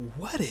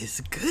What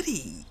is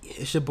goody?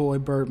 It's your boy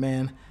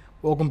Birdman.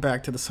 Welcome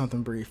back to the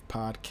Something Brief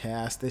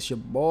podcast. It's your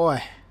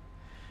boy.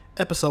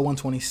 Episode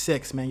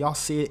 126, man. Y'all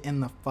see it in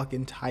the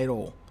fucking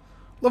title.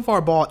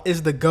 LeVar Ball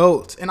is the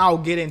GOAT, and I'll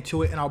get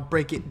into it and I'll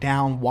break it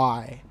down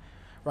why.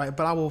 Right?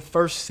 But I will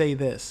first say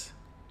this.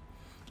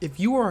 If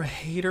you are a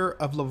hater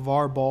of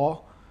LeVar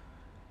Ball,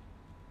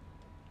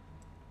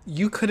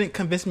 you couldn't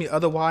convince me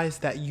otherwise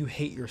that you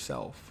hate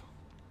yourself.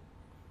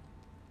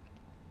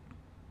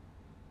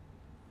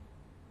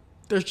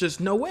 There's just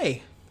no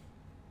way.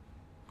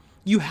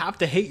 You have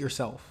to hate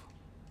yourself.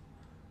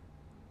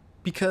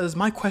 Because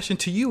my question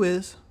to you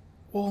is,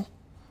 well,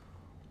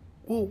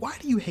 why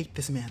do you hate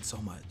this man so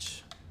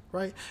much?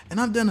 Right?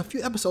 And I've done a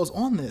few episodes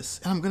on this,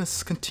 and I'm going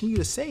to continue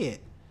to say it.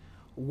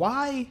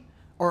 Why,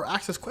 or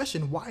ask this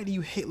question, why do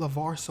you hate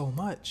LeVar so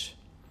much?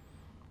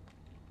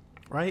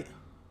 Right?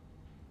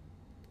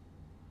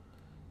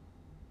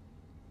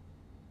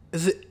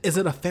 Is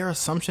it a fair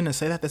assumption to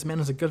say that this man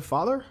is a good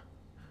father?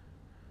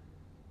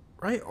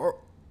 Right? Or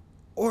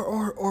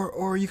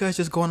are you guys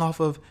just going off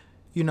of,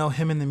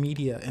 him in the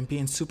media and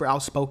being super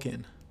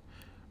outspoken?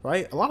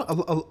 Right? A lot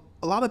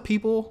of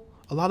people,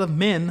 a lot of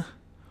men,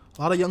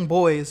 a lot of young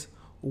boys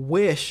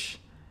wish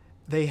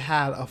they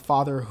had a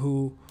father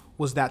who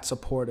was that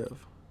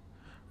supportive,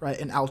 right?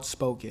 And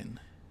outspoken.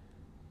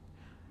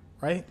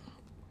 Right?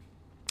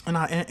 And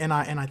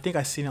I think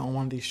I seen it on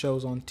one of these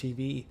shows on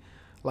TV.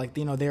 Like,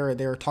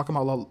 they're talking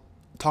about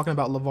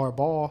LeVar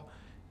Ball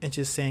and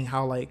just saying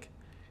how,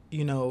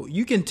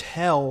 you can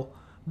tell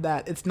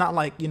that it's not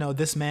like,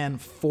 this man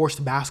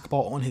forced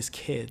basketball on his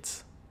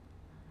kids.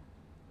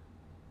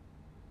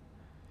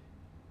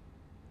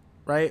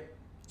 Right?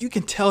 You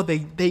can tell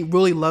they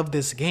really love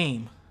this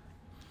game.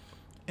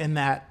 And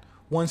that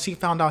once he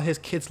found out his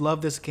kids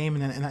love this game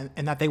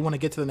and that they want to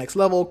get to the next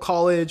level,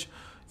 college,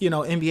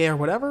 NBA or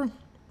whatever,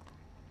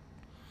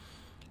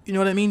 you know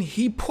what I mean?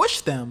 He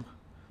pushed them.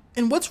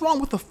 And what's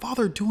wrong with a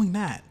father doing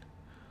that?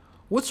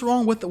 What's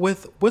wrong with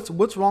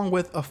what's wrong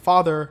with a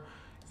father,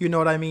 you know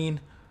what I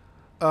mean?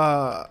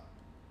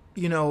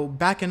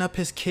 Backing up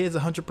his kids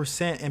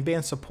 100% and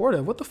being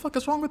supportive. What the fuck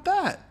is wrong with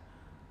that?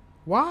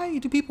 Why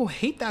do people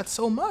hate that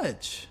so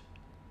much?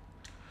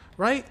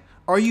 Right?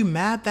 Are you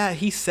mad that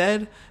he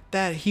said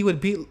that he would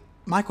beat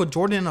Michael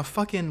Jordan in a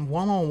fucking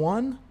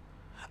one-on-one?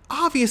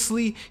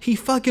 Obviously, he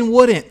fucking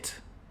wouldn't.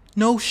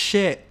 No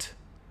shit.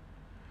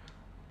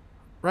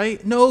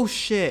 Right? No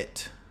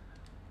shit.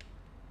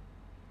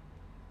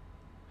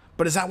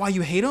 But is that why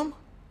you hate him?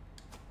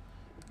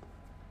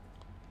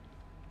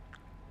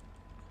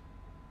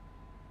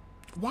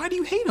 Why do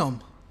you hate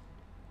him?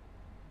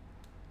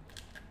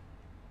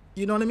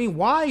 You know what I mean?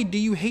 Why do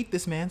you hate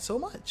this man so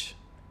much?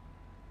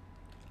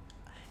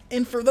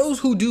 And for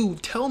those who do,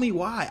 tell me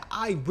why.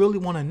 I really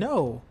want to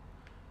know.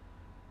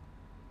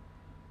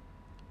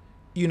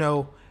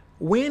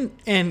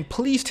 And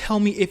please tell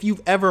me if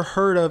you've ever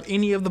heard of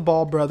any of the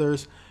Ball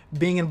brothers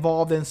being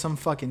involved in some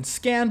fucking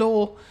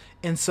scandal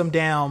and some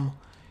damn,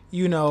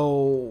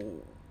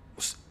 and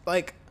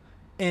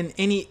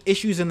any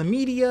issues in the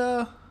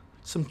media,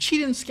 some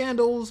cheating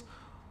scandals.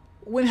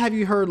 When have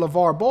you heard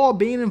LeVar Ball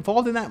being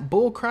involved in that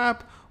bull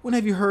crap? When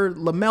have you heard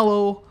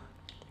LaMelo,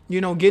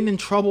 getting in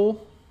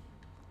trouble?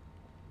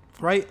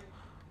 Right?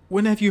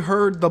 When have you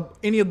heard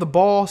any of the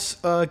Ball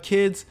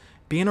kids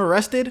being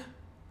arrested?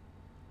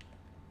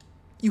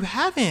 You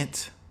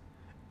haven't.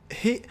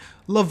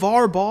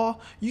 LeVar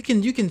Ball, you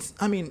can,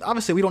 I mean,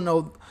 obviously we don't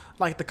know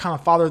the kind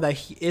of father that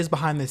he is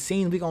behind the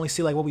scenes. We can only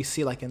see what we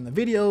see in the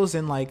videos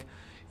and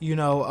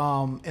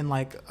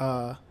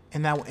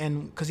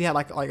and because he had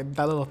like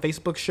that little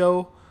Facebook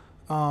show,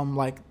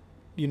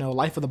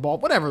 Life of the Ball,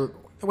 whatever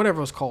it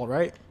was called,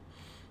 right?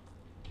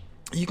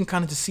 You can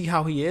kind of just see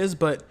how he is,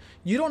 but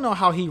you don't know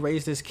how he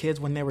raised his kids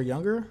when they were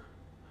younger,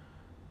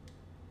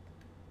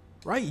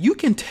 right? You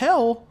can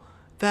tell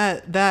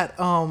that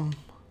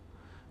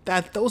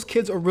those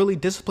kids are really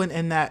disciplined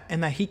and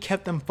that he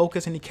kept them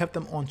focused and he kept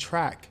them on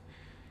track.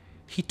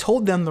 He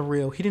told them the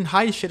real. He didn't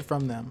hide shit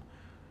from them,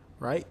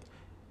 right?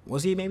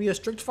 Was he maybe a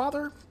strict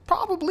father?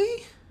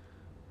 Probably.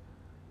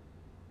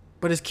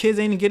 But his kids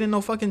ain't getting no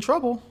fucking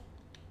trouble.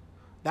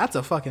 That's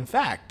a fucking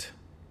fact.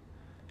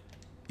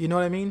 You know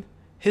what I mean?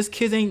 His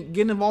kids ain't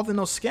getting involved in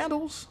those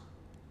scandals.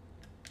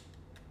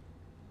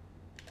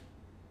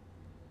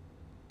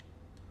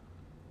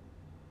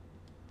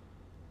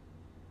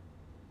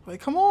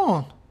 Come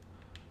on.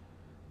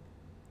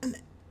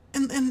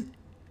 And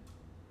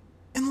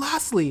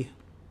lastly,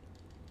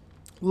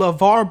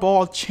 LeVar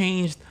Ball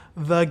changed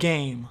the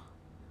game.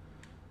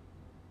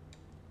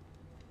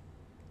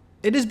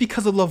 It is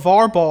because of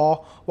LeVar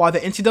Ball why the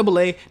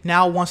NCAA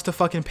now wants to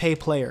fucking pay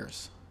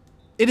players.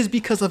 It is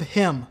because of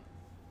him.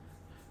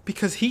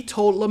 Because he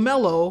told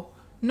LaMelo,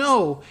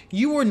 no,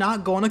 you are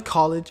not going to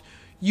college.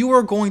 You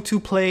are going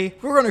to play.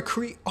 We're going to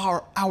create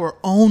our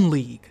own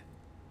league.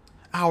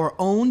 Our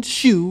own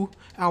shoe.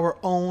 Our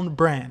own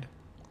brand.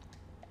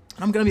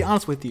 And I'm going to be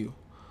honest with you.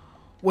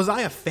 Was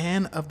I a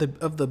fan of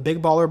the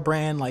Big Baller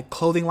brand like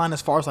clothing line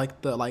as far as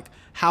like the like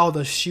how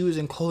the shoes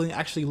and clothing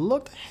actually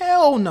looked?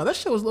 Hell no, that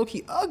shit was low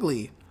key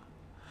ugly.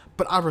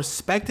 But I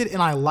respected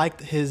and I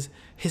liked his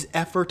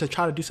effort to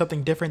try to do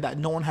something different that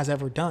no one has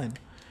ever done,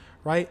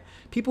 right?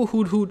 People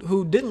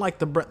who didn't like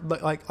the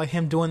like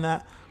him doing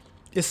that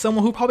is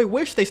someone who probably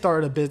wished they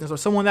started a business or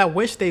someone that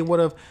wished they would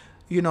have,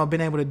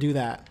 been able to do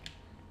that.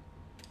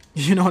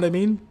 You know what I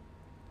mean?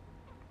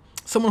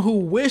 Someone who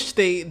wished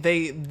they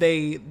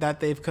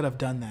could have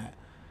done that,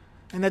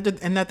 and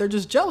that they're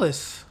just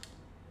jealous.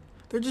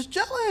 They're just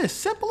jealous.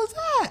 Simple as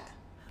that.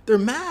 They're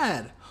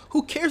mad.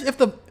 Who cares if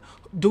the?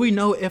 Do we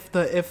know if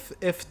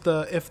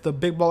the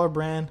Big Baller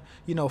brand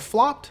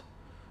flopped?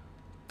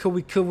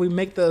 Could we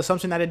make the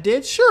assumption that it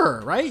did?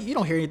 Sure, right? You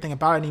don't hear anything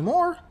about it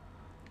anymore.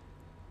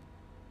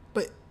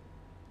 But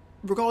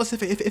regardless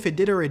if it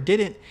did or it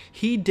didn't,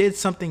 he did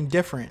something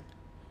different.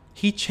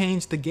 He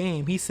changed the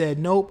game. He said,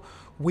 nope,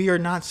 we are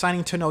not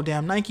signing to no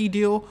damn Nike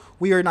deal.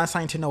 We are not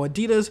signing to no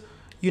Adidas.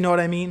 You know what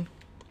I mean?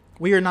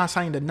 We are not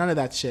signing to none of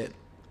that shit.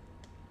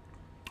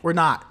 We're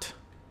not.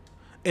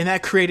 And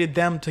that created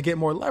them to get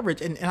more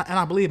leverage. And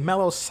I believe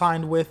Melo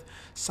signed with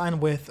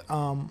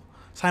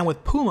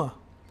Puma,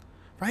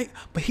 right?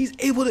 But he's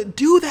able to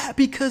do that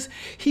because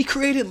he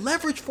created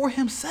leverage for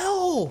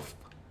himself.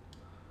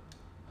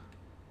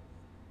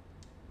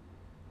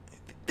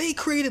 They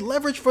created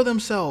leverage for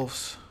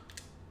themselves.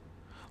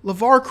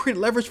 LeVar created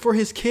leverage for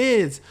his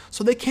kids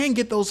so they can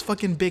get those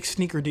fucking big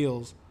sneaker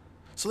deals.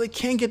 So they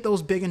can get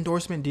those big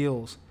endorsement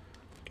deals.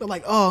 They're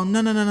like, oh,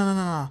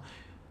 no.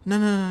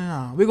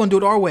 We're going to do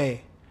it our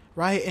way,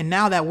 right? And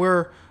now that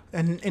we're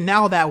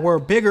now that we're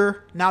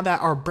bigger, now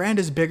that our brand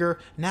is bigger,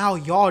 now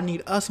y'all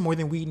need us more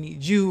than we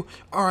need you.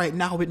 All right,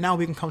 now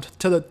we can come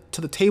to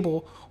the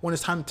table when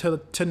it's time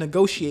to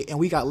negotiate, and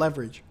we got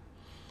leverage.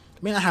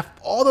 May not have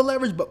all the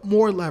leverage, but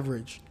more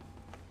leverage,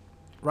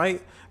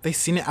 right? They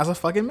seen it as a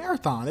fucking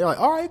marathon. They're like,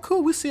 all right,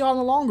 cool. We see y'all in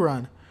the long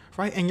run,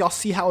 right? And y'all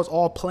see how it's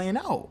all playing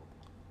out.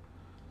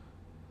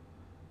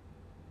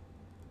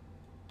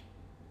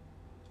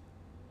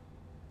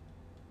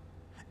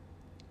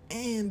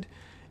 And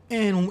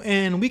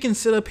we can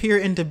sit up here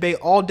and debate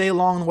all day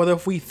long whether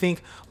if we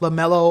think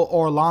LaMelo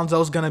or Lonzo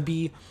is going to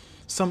be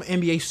some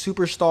NBA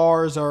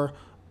superstars, or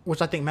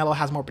which I think Melo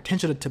has more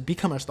potential to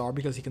become a star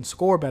because he can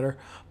score better.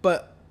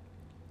 But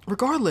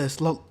regardless,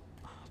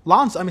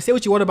 Lonzo, I mean, say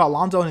what you want about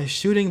Lonzo and his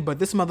shooting, but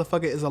this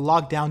motherfucker is a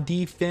lockdown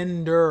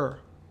defender.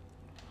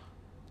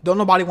 Don't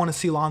nobody want to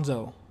see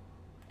Lonzo.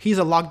 He's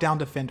a lockdown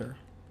defender.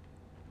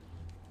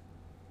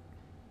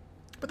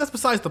 But that's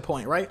besides the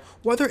point, right?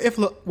 Whether if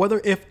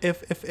LaMelo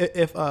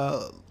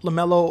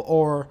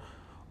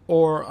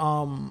or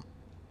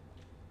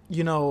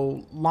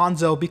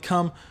Lonzo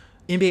become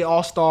NBA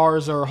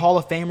All-Stars or Hall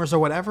of Famers or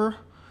whatever,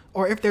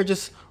 or if they're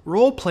just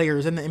role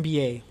players in the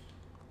NBA,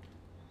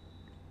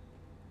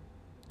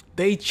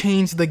 they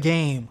changed the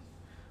game,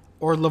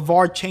 or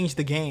LeVar changed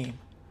the game,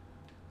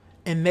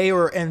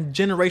 and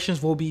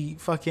generations will be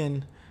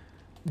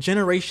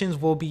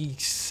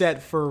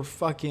set for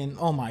fucking,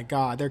 oh my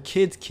god, their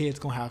kids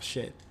gonna have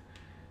shit.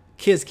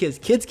 Kids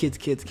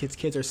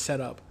are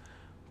set up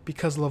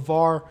because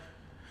LeVar,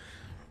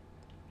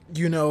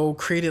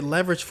 created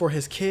leverage for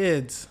his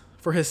kids,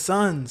 for his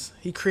sons.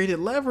 He created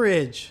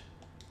leverage.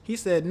 He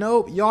said,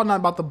 nope, y'all not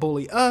about to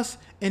bully us.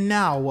 And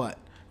now what,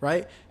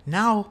 right?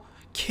 Now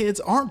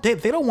kids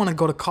they don't want to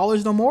go to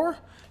college no more.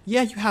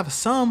 Yeah, you have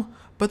some,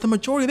 but the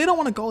majority, they don't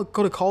want to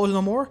go to college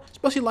no more.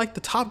 Especially like the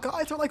top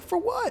guys. They're like, for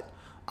what?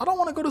 I don't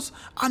want to go to.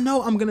 I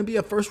know I'm gonna be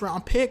a first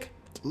round pick,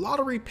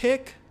 lottery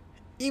pick.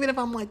 Even if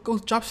I'm like go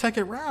drop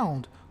second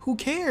round, who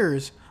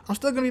cares? I'm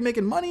still gonna be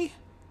making money.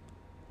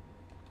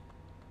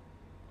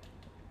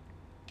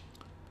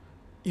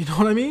 You know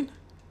what I mean?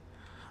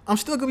 I'm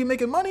still gonna be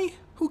making money.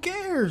 Who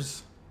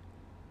cares?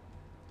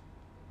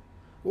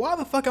 Why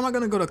the fuck am I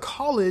gonna go to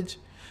college,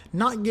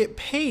 not get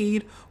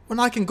paid when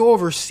I can go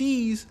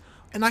overseas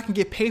and I can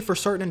get paid for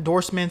certain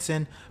endorsements,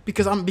 and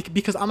because I'm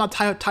not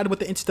tied with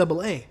the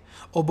NCAA.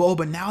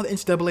 But now the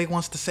NCAA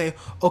wants to say,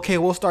 okay,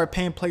 we'll start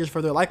paying players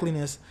for their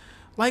likeliness.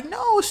 Like,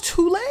 no, it's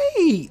too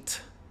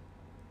late.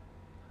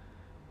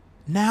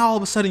 Now all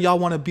of a sudden y'all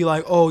want to be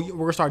like, oh,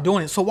 we're gonna start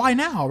doing it. So why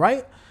now,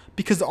 right?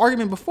 Because the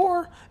argument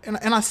before, and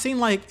I've seen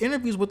like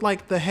interviews with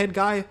like the head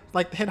guy,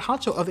 like the head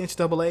honcho of the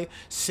NCAA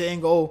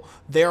saying, oh,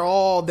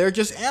 they're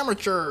just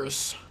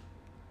amateurs.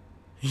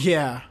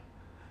 Yeah.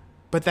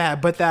 But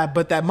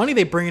that money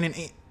they bringing in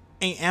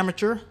ain't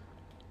amateur.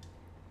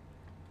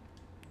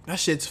 That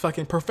shit's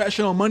fucking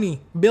professional money.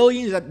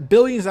 Billions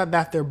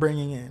that they're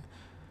bringing in.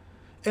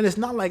 And it's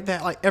not like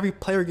that, like every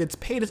player gets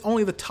paid. It's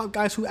only the top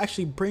guys who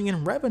actually bring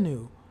in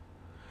revenue.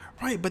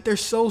 Right? But they're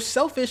so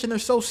selfish and they're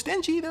so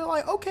stingy. They're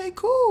like, okay,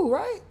 cool,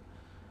 right?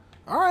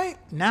 All right.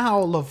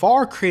 Now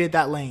LeVar created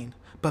that lane,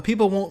 but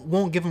people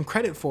won't give him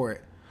credit for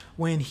it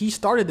when he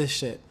started this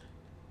shit.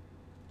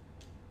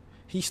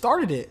 He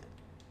started it.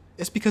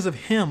 It's because of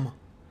him.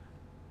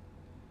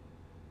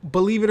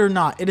 Believe it or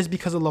not, it is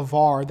because of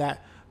LeVar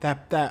that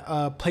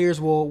that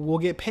players will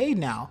get paid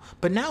now.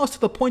 But now it's to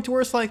the point to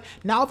where it's like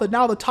now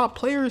the top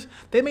players,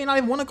 they may not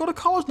even want to go to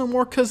college no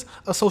more because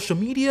of social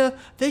media.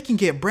 They can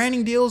get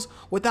branding deals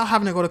without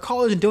having to go to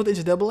college and deal with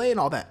the NCAA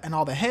and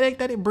all the headache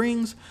that it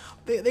brings.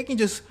 They can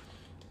just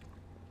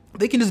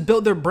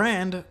build their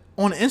brand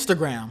on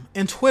Instagram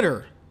and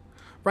Twitter,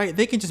 right?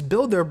 They can just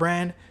build their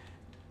brand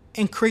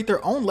and create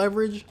their own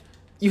leverage,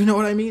 you know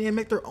what I mean, and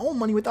make their own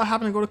money without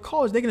having to go to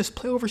college. They can just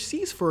play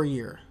overseas for a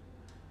year.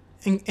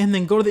 And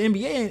then go to the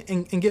NBA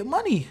and get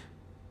money.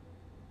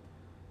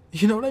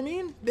 You know what I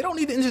mean? They don't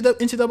need the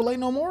NCAA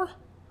no more,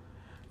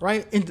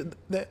 right? And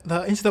the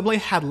NCAA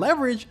had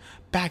leverage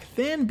back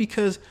then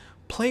because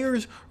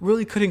players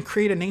really couldn't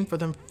create a name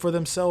for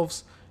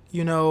themselves,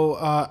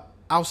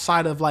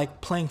 outside of like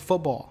playing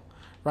football,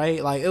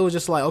 right? Like it was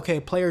just like,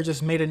 okay, players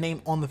just made a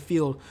name on the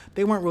field.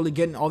 They weren't really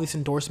getting all these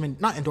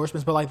not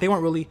endorsements, but like they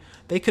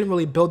couldn't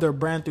really build their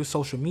brand through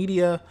social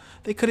media.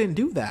 They couldn't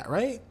do that,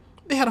 right?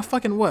 They had a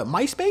fucking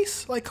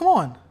MySpace? Like, come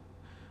on.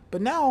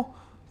 But now,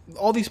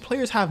 all these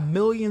players have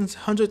millions,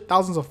 hundred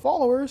thousands of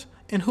followers,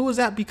 and who is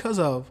that because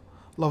of?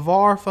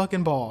 LeVar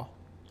fucking Ball.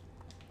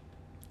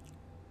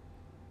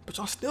 But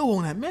y'all still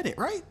won't admit it,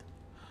 right?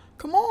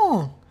 Come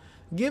on.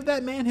 Give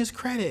that man his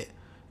credit.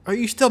 Are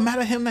you still mad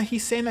at him that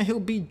he's saying that he'll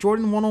beat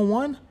Jordan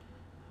one-on-one?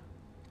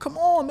 Come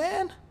on,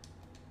 man.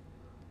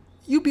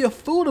 You be a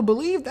fool to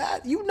believe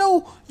that. You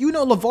know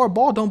LeVar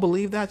Ball don't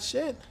believe that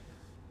shit.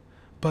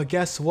 But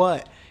guess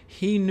what?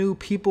 He knew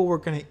people were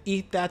going to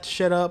eat that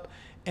shit up,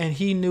 and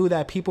he knew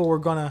that people were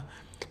going to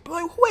be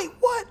like, wait,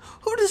 what?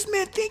 Who does this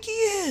man think he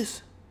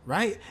is?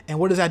 Right? And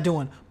what is that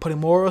doing? Putting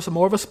more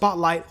of a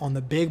spotlight on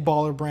the big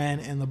baller brand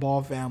and the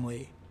Ball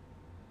family.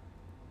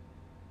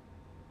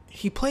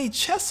 He played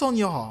chess on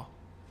y'all.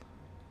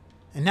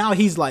 And now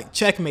he's like,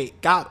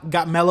 checkmate.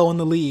 Got Melo in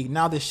the league.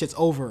 Now this shit's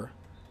over.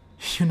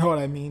 You know what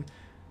I mean?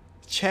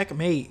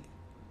 Checkmate.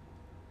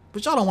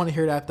 But y'all don't want to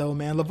hear that though,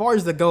 man.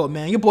 LeVar's the GOAT,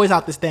 man. Your boy's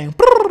out this thing.